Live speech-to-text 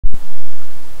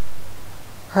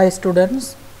Hi students,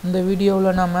 இந்த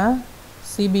வீடியோவில் நம்ம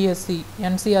Cbse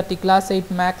Ncert class 8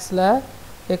 mathsல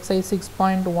exercise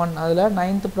 6.1 அதில்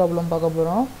 9th problem பார்க்க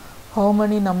போகிறோம். How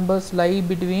many numbers lie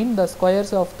between the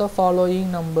squares of the following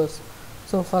numbers?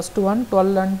 So first one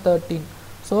 12 and 13.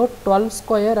 So 12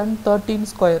 square and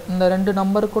 13 square இந்த ரெண்டு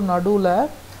நம்பருக்கும் நடுவில்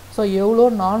ஸோ எவ்வளோ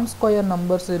நான் ஸ்கொயர்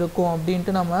நம்பர்ஸ் இருக்கும்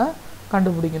அப்படின்ட்டு நம்ம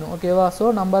கண்டுபிடிக்கணும். ஓகேவா? ஸோ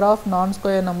நம்பர் ஆஃப் நான்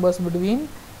square numbers between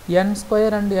n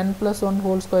square and n plus 1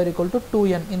 whole square equal to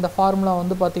 2n. இந்த ஃபார்முலா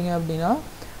வந்து பார்த்தீங்க அப்படின்னா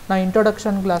நான்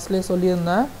இன்ட்ரொடக்ஷன் கிளாஸ்லேயே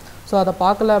சொல்லியிருந்தேன். ஸோ அதை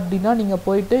பார்க்கல அப்படின்னா நீங்கள்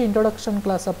போயிட்டு இன்ட்ரொடக்ஷன்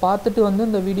கிளாஸை பார்த்துட்டு வந்து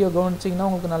இந்த வீடியோ கவனிச்சிங்கன்னா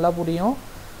உங்களுக்கு நல்லா புரியும்.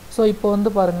 ஸோ இப்போ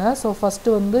வந்து பாருங்கள், ஸோ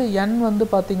ஃபஸ்ட்டு வந்து n வந்து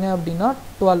பார்த்தீங்க அப்படின்னா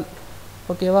 12.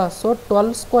 ஓகேவா? ஸோ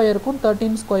 12 ஸ்கொயருக்கும்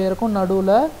 13 ஸ்கொயருக்கும்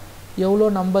நடுவில் எவ்வளோ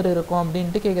நம்பர் இருக்கும்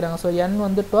அப்படின்ட்டு கேட்குறாங்க. ஸோ n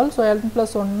வந்து 12, ஸோ n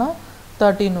plus 1னா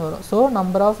 13 வரும். ஸோ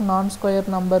நம்பர் ஆஃப் நான்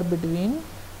ஸ்கொயர் நம்பர் பிட்வீன்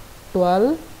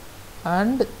 12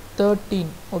 and 13.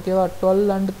 ஓகேவா? 12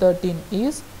 and 13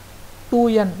 is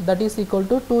 2n, that is equal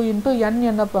to 2 into n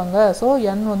என்னப்பாங்க. So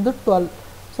n வந்து 12,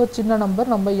 ஸோ சின்ன நம்பர்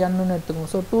நம்ம n எடுத்துக்கோம்.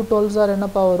 ஸோ 2 12s are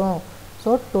என்னப்பா வரும்?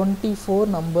 ஸோ 24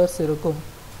 நம்பர்ஸ் இருக்கும்.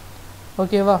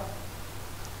 ஓகேவா?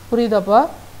 புரியுதாப்பா?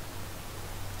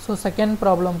 ஸோ செகண்ட்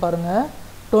ப்ராப்ளம் பாருங்கள்,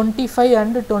 25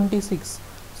 and 26.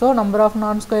 ஸோ நம்பர் ஆஃப்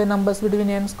நான் square numbers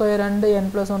between n square and n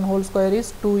plus 1 whole square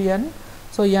is 2n.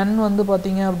 So n வந்து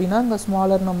பார்த்தீங்க அப்படின்னா இந்த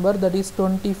smaller number, that is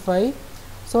 25.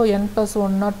 So n plus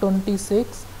 1னா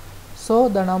 26. So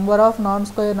the number of நான்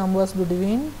square numbers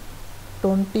between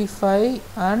 25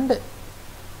 and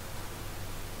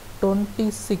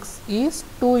 26 is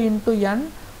 2 into n.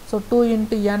 So 2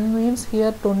 into n means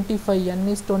here 25, n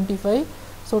is 25.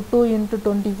 So 2 into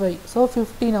 25, so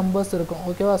 50 numbers இருக்கும்.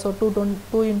 ஓகேவா? So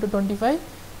 2 into 25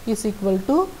 is equal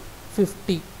to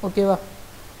 50. ஓகேவா?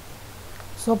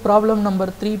 So problem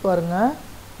number 3 பாருங்கள்,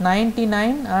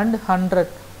 99 and 100.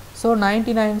 So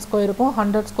 99 ஸ்கொயருக்கும்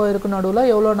 100 ஸ்கொயருக்கும் நடுவில்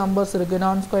எவ்வளோ numbers இருக்குது,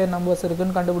 நான் square numbers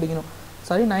இருக்குதுன்னு கண்டுபிடிக்கணும்.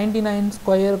 சாரி, 99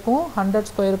 ஸ்கொயருக்கும் 100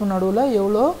 ஸ்கொயருக்கும் நடுவில்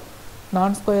எவ்வளோ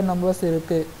நான் ஸ்கொயர் நம்பர்ஸ்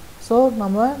இருக்குது. ஸோ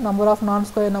நம்ம நம்பர் ஆஃப் நான்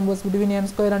square numbers between n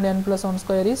square and n plus 1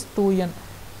 square is 2n.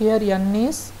 Here n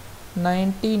is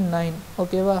 99.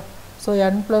 ஓகேவா? So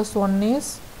n plus 1 is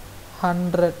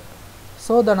 100.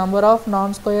 So the number of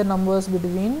non square numbers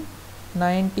between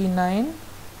 99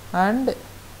 and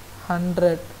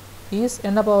 100 is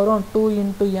என்னப்பா வரும்? 2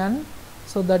 into n.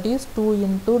 So that is 2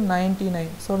 into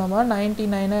 99. So நம்ம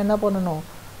 99 என்ன பண்ணணும்?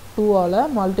 2 all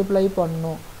multiply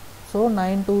பண்ணணும். So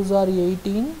 9 2s are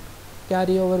 18,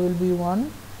 carry over will be 1.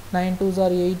 9 2s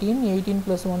are 18, 18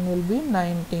 plus 1 will be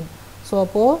 19. So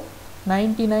அப்போது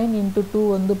 99 into 2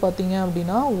 வந்து பார்த்தீங்க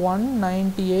அப்படின்னா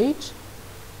 198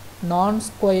 நான்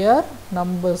ஸ்கொயர்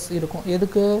நம்பர்ஸ் இருக்கும்.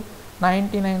 எதுக்கு?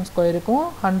 99 ஸ்கொயருக்கும்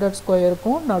 100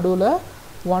 ஸ்கொயருக்கும் நடுவில்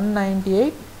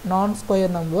 198 நான்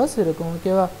ஸ்கொயர் நம்பர்ஸ் இருக்கும்.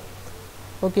 ஓகேவா?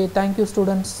 Okay, thank you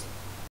students.